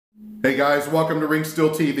Hey guys, welcome to Ring Steel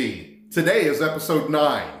TV. Today is episode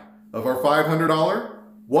 9 of our $500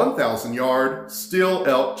 1,000 yard steel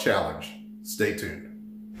elk challenge. Stay tuned.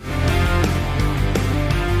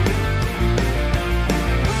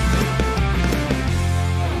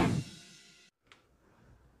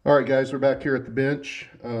 All right guys, we're back here at the bench.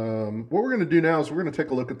 What we're going to do now is we're going to take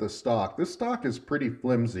a look at the stock. This stock is pretty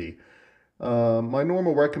flimsy. My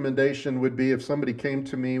normal recommendation would be if somebody came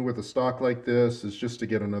to me with a stock like this is just to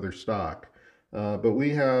get another stock. But we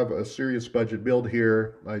have a serious budget build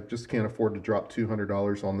here. I just can't afford to drop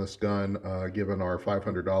 $200 on this gun given our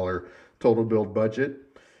 $500 total build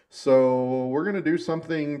budget. So we're going to do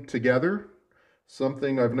something together,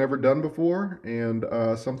 something I've never done before, and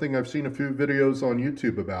something I've seen a few videos on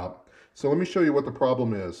YouTube about. So let me show you what the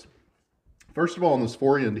problem is. First of all, on this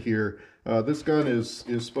fore end here, this gun is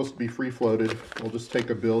supposed to be free floated. We'll just take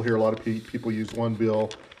a bill here. A lot of people use one bill,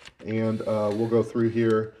 and we'll go through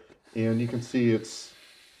here, and you can see it's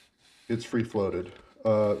free floated.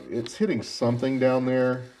 It's hitting something down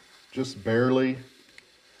there, just barely.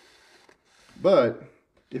 But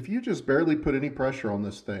if you just barely put any pressure on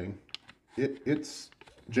this thing, it's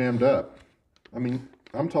jammed up. I mean,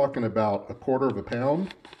 I'm talking about a quarter of a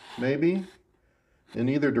pound, maybe, in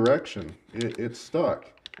either direction. It's stuck.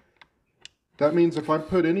 That means if I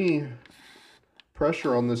put any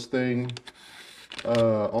pressure on this thing,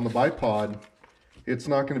 on the bipod, it's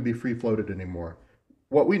not going to be free floated anymore.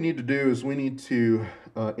 What we need to do is we need to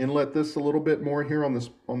inlet this a little bit more here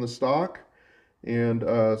on the stock, and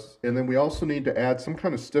then we also need to add some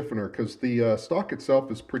kind of stiffener because the stock itself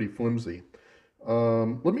is pretty flimsy.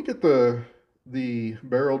 Let me get the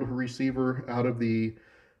barreled receiver out of the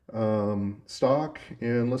stock,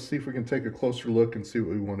 and let's see if we can take a closer look and see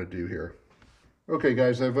what we want to do here. Okay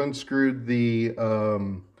guys, I've unscrewed the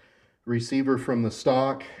receiver from the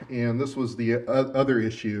stock, and this was the other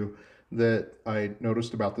issue that I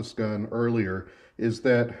noticed about this gun earlier, is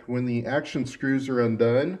that when the action screws are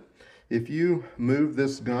undone, if you move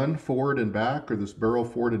this gun forward and back, or this barrel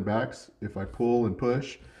forward and back, if I pull and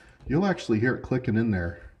push, you'll actually hear it clicking in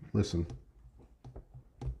there. Listen.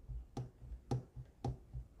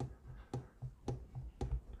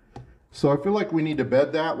 So I feel like we need to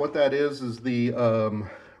bed that. What that is the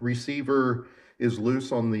receiver is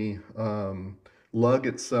loose on the lug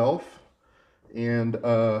itself. And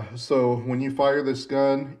so when you fire this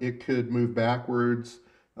gun, it could move backwards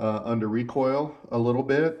under recoil a little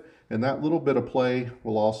bit. And that little bit of play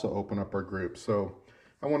will also open up our group. So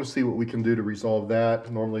I want to see what we can do to resolve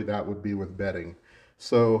that. Normally that would be with bedding.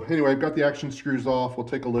 So anyway, I've got the action screws off. We'll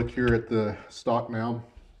take a look here at the stock now.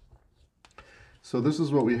 So this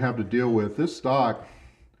is what we have to deal with. This stock,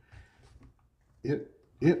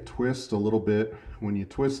 it twists a little bit. When you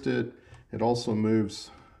twist it, it also moves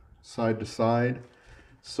side to side.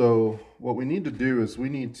 So what we need to do is we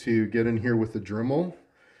need to get in here with the Dremel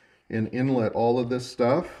and inlet all of this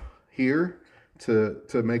stuff here to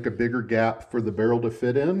make a bigger gap for the barrel to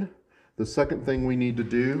fit in. The second thing we need to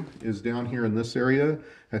do is down here in this area.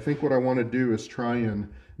 I think what I want to do is try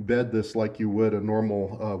and bed this like you would a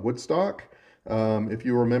normal wood stock. If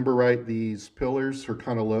you remember right, these pillars are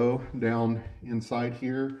kind of low down inside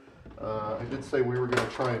here. I did say we were going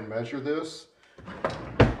to try and measure this,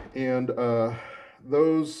 and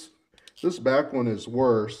this back one is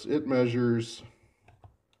worse. It measures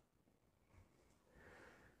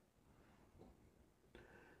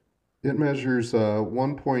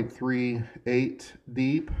 1.38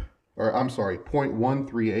 deep, or I'm sorry,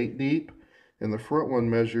 0.138 deep, and the front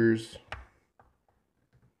one measures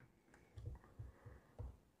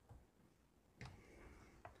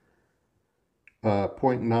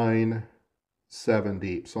 0.97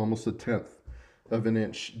 deep, so almost 1/10 of an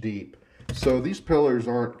inch deep. So these pillars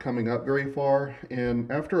aren't coming up very far,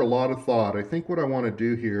 and after a lot of thought, I think what I want to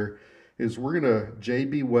do here is we're going to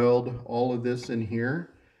JB weld all of this in here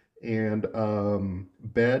and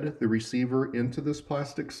bed the receiver into this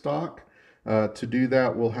plastic stock. To do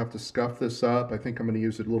that, we'll have to scuff this up. I think I'm going to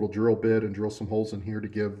use a little drill bit and drill some holes in here to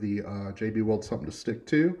give the JB weld something to stick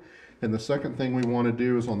to. And the second thing we want to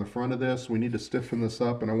do is on the front of this, we need to stiffen this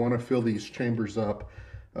up, and I want to fill these chambers up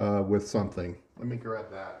with something. Let me grab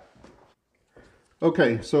that.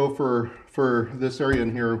 Okay, so for this area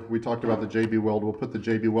in here, we talked about the JB weld. We'll put the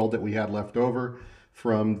JB weld that we had left over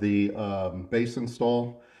from the base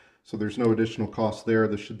install. So there's no additional cost there.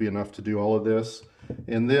 This should be enough to do all of this.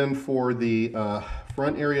 And then for the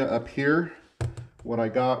front area up here, what I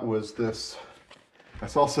got was this. I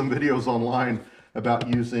saw some videos online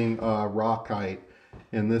about using Rockite,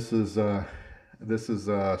 and this is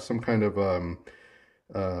some kind of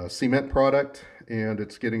cement product, and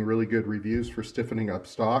it's getting really good reviews for stiffening up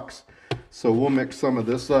stocks. So we'll mix some of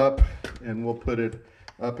this up and we'll put it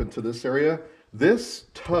up into this area. This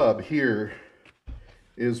tub here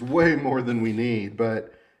is way more than we need,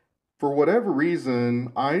 but for whatever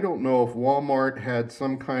reason, I don't know if Walmart had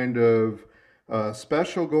some kind of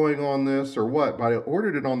special going on this or what, but I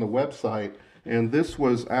ordered it on the website, and this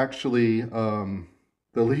was actually the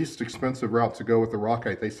least expensive route to go with the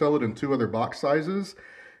Rockite. They sell it in 2 other box sizes,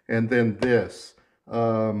 and then this.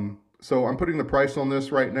 So I'm putting the price on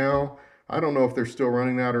this right now. I don't know if they're still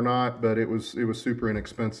running that or not, but it was super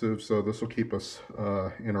inexpensive, so this will keep us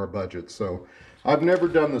in our budget. So I've never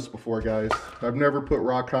done this before, guys. I've never put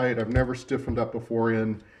Rockite. I've never stiffened up before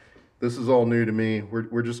in. This is all new to me.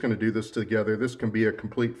 We're just going to do this together. This can be a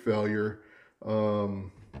complete failure.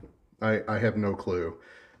 I have no clue.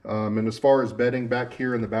 And as far as bedding back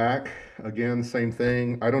here in the back, again, same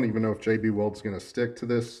thing. I don't even know if JB Weld's going to stick to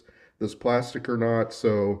this plastic or not,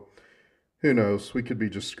 so who knows? We could be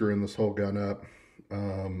just screwing this whole gun up.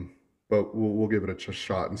 But we'll give it a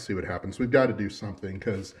shot and see what happens. We've got to do something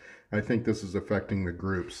because I think this is affecting the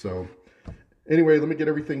group. So anyway, let me get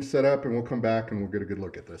everything set up and we'll come back and we'll get a good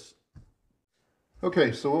look at this.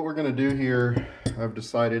 Okay, so what we're going to do here, I've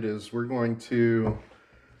decided, is we're going to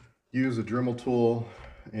use a Dremel tool,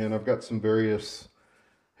 and I've got some various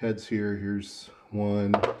heads here. Here's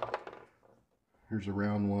one, here's a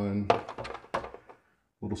round one, a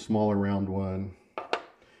little smaller round one. I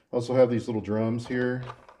also have these little drums here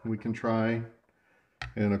we can try,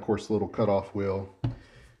 and of course the little cutoff wheel.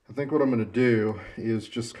 I think what I'm going to do is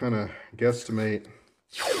just kind of guesstimate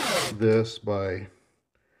this by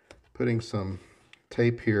putting some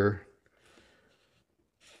tape here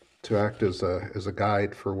to act as a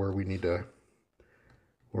guide for where we need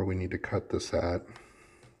to cut this at.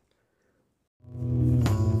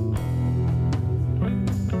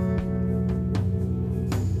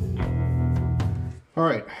 All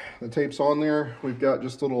right, the tape's on there. We've got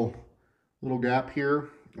just a little gap here.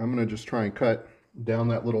 I'm going to just try and cut down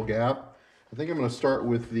that little gap. I think I'm going to start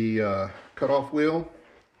with the cutoff wheel,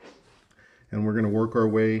 and we're going to work our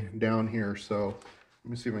way down here. So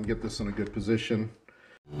let me see if I can get this in a good position.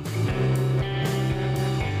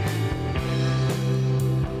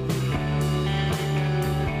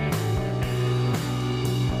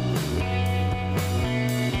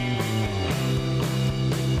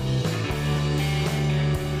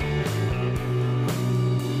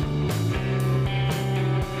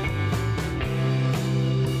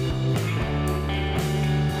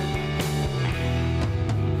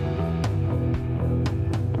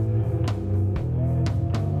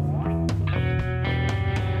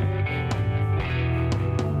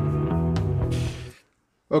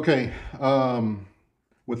 Okay,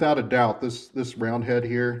 without a doubt, this round head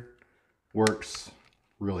here works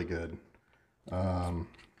really good. I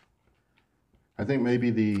think maybe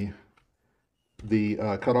the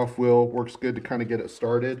cutoff wheel works good to kind of get it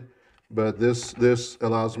started, but this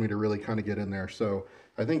allows me to really kind of get in there. So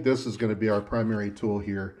I think this is going to be our primary tool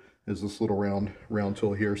here, is this little round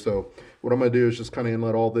tool here. So what I'm going to do is just kind of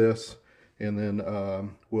inlet all this, and then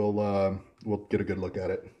we'll get a good look at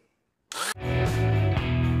it.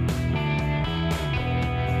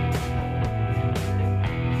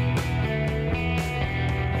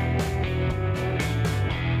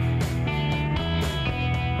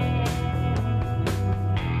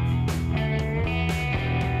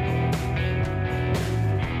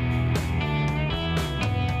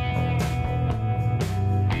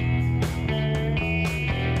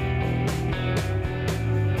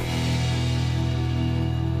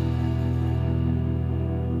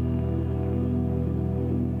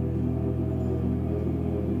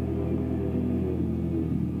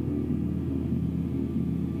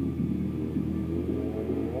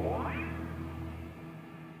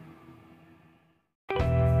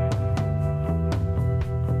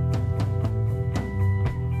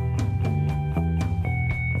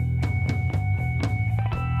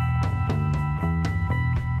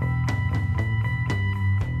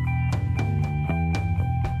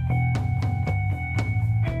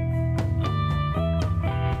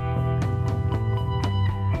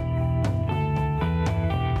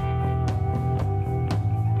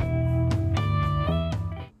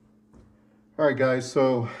 All right, guys,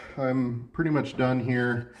 so I'm pretty much done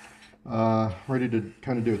here, ready to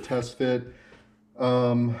kind of do a test fit.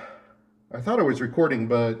 I thought I was recording,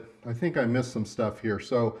 but I think I missed some stuff here.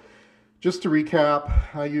 So just to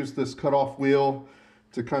recap, I used this cutoff wheel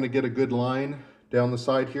to kind of get a good line down the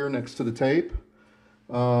side here next to the tape.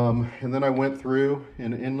 And then I went through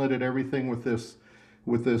and inletted everything with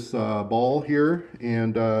this ball here,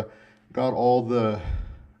 and got all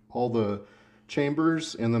the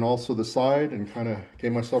chambers and then also the side, and kind of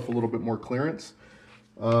gave myself a little bit more clearance.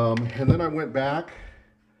 And then I went back.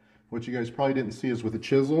 What you guys probably didn't see is with a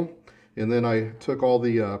chisel, and then I took all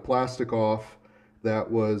the plastic off that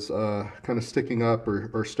was kind of sticking up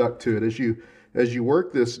or stuck to it. As you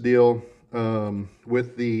work this deal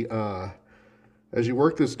with the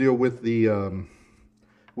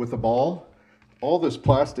ball, all this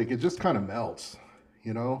plastic, it just kind of melts,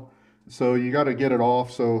 you know. So you got to get it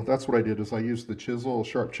off. So that's what I did, is I used the chisel, a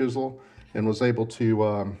sharp chisel, and was able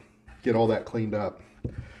to get all that cleaned up.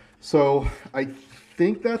 So I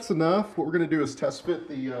think that's enough. What we're going to do is test fit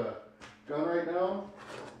the gun right now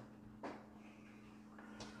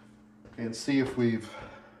and see if we've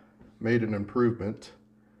made an improvement.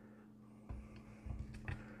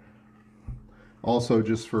 Also,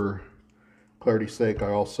 just for clarity's sake, I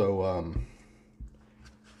also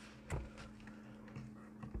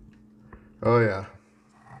oh yeah,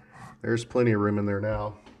 there's plenty of room in there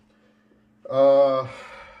now.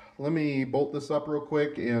 Let me bolt this up real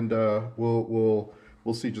quick, and we'll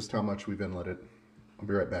see just how much we've inletted. I'll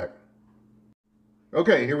be right back.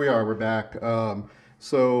 Okay, here we are. We're back.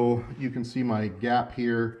 So you can see my gap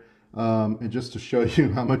here, and just to show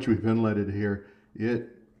you how much we've inletted here,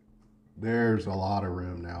 there's a lot of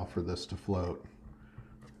room now for this to float.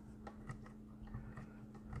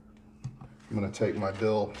 I'm going to take my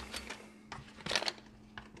bill,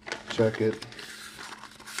 check it.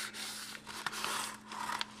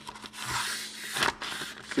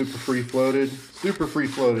 Super free floated,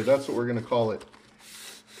 that's what we're going to call it.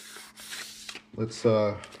 Let's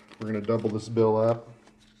we're going to double this bill up,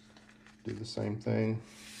 do the same thing.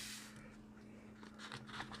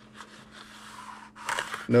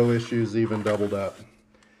 No issues, even doubled up.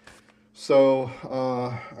 So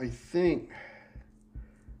I think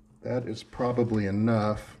that is probably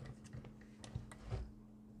enough.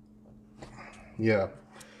 Yeah.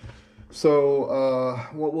 So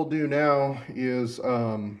what we'll do now is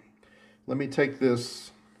let me take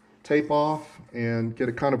this tape off and get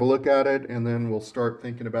a kind of a look at it, and then we'll start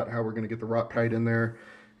thinking about how we're going to get the Rockite in there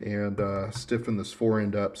and stiffen this fore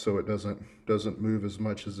end up so it doesn't move as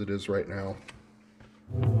much as it is right now.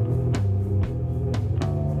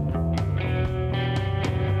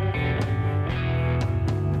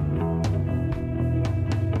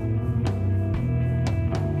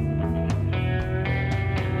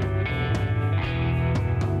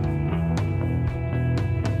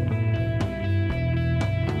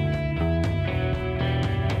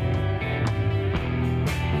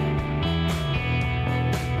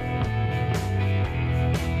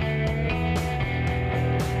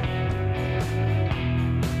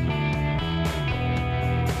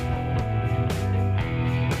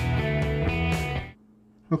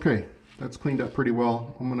 Okay, that's cleaned up pretty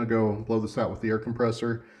well. I'm gonna go blow this out with the air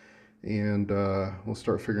compressor, and we'll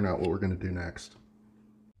start figuring out what we're gonna do next.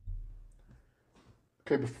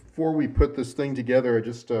 Okay, before we put this thing together, I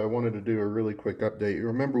just wanted to do a really quick update. You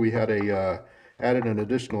remember we had added an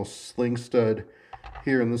additional sling stud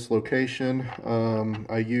here in this location.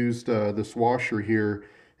 I used this washer here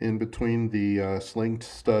in between the sling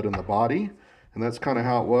stud and the body, and that's kind of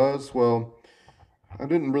how it was. Well, I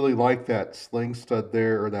didn't really like that sling stud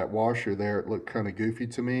there, or that washer there. It looked kind of goofy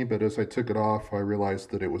to me, but as I took it off, I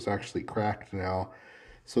realized that it was actually cracked now.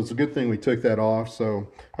 So it's a good thing we took that off. So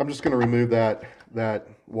I'm just going to remove that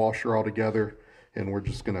washer altogether, and we're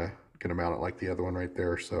just going to mount it like the other one right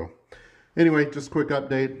there. So anyway, just a quick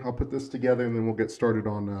update. I'll put this together, and then we'll get started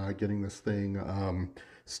on getting this thing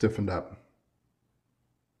stiffened up.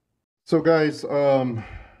 So guys, I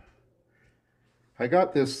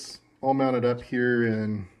got this all mounted up here,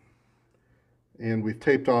 and we've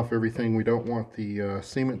taped off everything we don't want the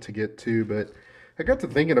cement to get to, but I got to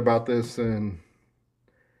thinking about this, and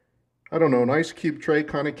I don't know, an ice cube tray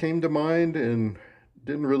kind of came to mind, and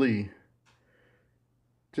didn't really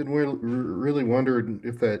wonder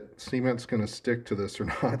if that cement's going to stick to this or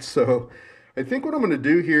not. So I think what I'm going to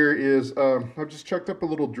do here is I've just chucked up a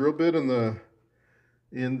little drill bit in the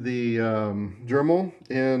Dremel,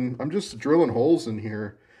 and I'm just drilling holes in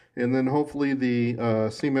here. And then hopefully the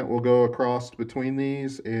cement will go across between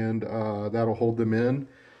these, and that'll hold them in.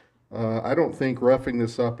 I don't think roughing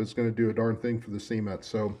this up is going to do a darn thing for the cement.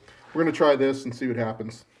 So we're going to try this and see what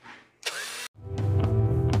happens.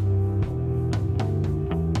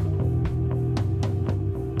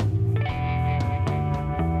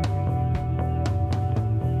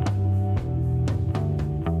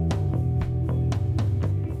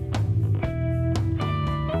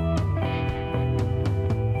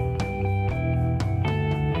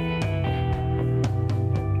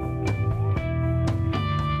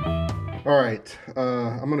 All right,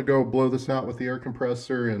 I'm gonna go blow this out with the air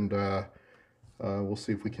compressor, and we'll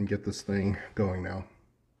see if we can get this thing going now.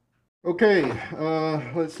 Okay,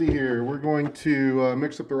 let's see here. We're going to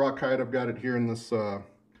mix up the Rockite. I've got it here in this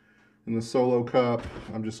solo cup.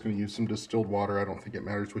 I'm just going to use some distilled water. I don't think it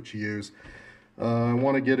matters what you use. I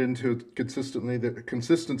want to get into the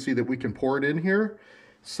consistency that we can pour it in here.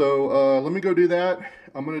 So let me go do that.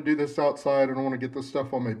 I'm going to do this outside. I don't want to get this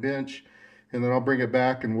stuff on my bench, and then I'll bring it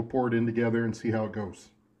back and we'll pour it in together and see how it goes.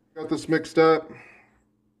 Got this mixed up.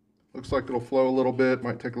 Looks like it'll flow a little bit.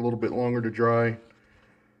 Might take a little bit longer to dry.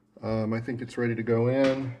 I think it's ready to go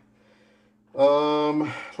in.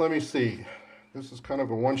 Let me see. This is kind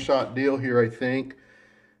of a one-shot deal here, I think.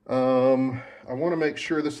 I want to make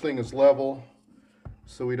sure this thing is level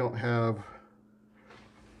so we don't have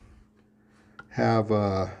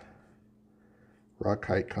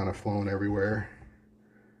Rockite kind of flowing everywhere.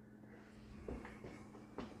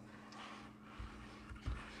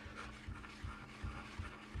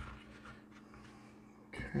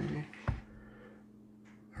 Okay.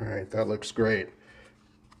 All right, that looks great.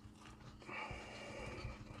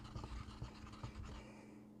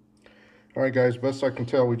 All right, guys, best I can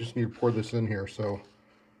tell, we just need to pour this in here. So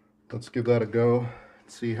let's give that a go and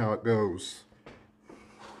see how it goes.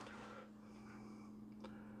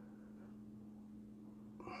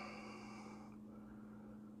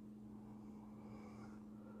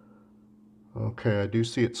 Okay, I do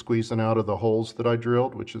see it squeezing out of the holes that I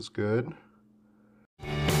drilled, which is good.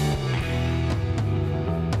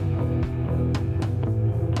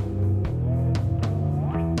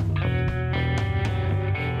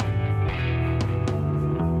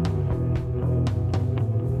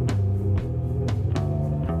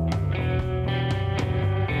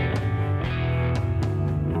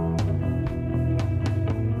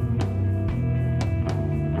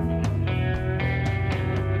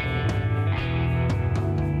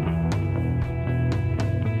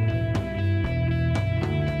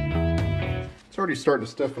 It's already starting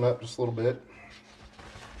to stiffen up just a little bit.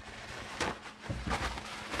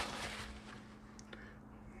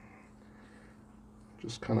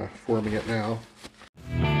 Just kind of forming it now.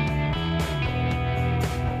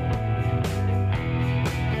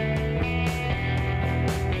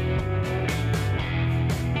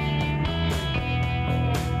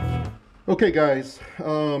 Okay, guys,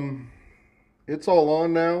 it's all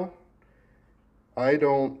on now.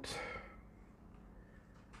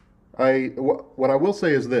 What I will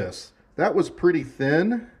say is this: that was pretty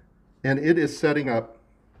thin, and it is setting up.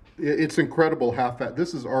 It's incredible how fat.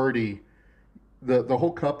 This is already, the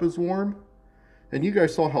whole cup is warm, and you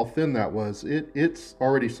guys saw how thin that was. It's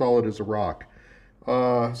already solid as a rock.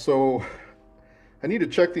 So I need to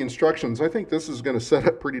check the instructions. I think this is going to set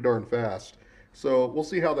up pretty darn fast. So we'll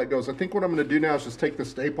see how that goes. I think what I'm going to do now is just take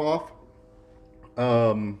this tape off,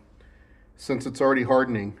 since it's already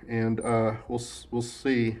hardening, and we'll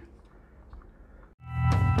see.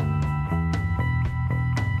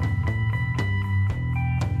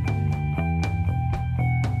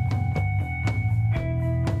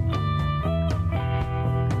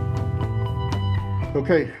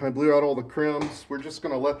 Okay, I blew out all the crims. We're just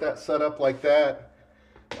going to let that set up like that.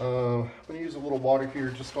 I'm going to use a little water here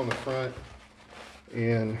just on the front,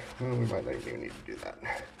 and we might not even need to do that.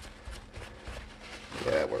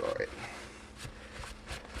 Yeah, we're all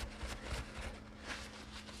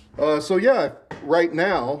right. So yeah, right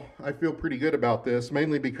now I feel pretty good about this,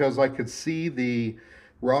 mainly because I could see the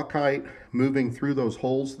Rockite moving through those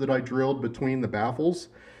holes that I drilled between the baffles,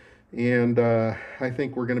 and I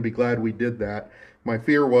think we're going to be glad we did that. My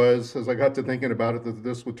fear was, as I got to thinking about it, that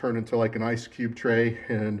this would turn into like an ice cube tray,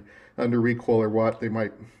 and under recoil or what, they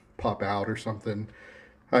might pop out or something.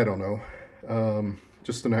 I don't know.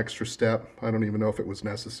 Just an extra step. I don't even know if it was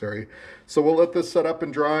necessary. So we'll let this set up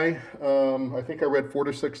and dry. I think I read 4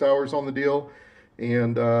 to 6 hours on the deal,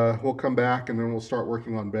 and we'll come back and then we'll start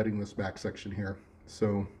working on bedding this back section here.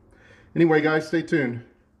 So anyway, guys, stay tuned.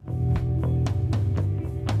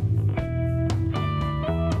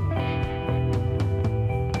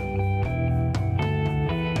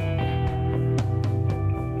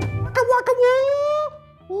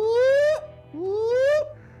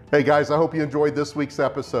 Hey guys, I hope you enjoyed this week's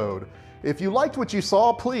episode. If you liked what you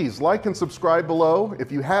saw, please like and subscribe below.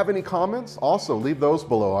 If you have any comments, also leave those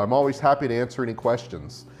below. I'm always happy to answer any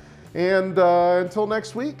questions. And until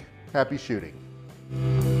next week, happy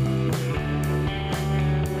shooting.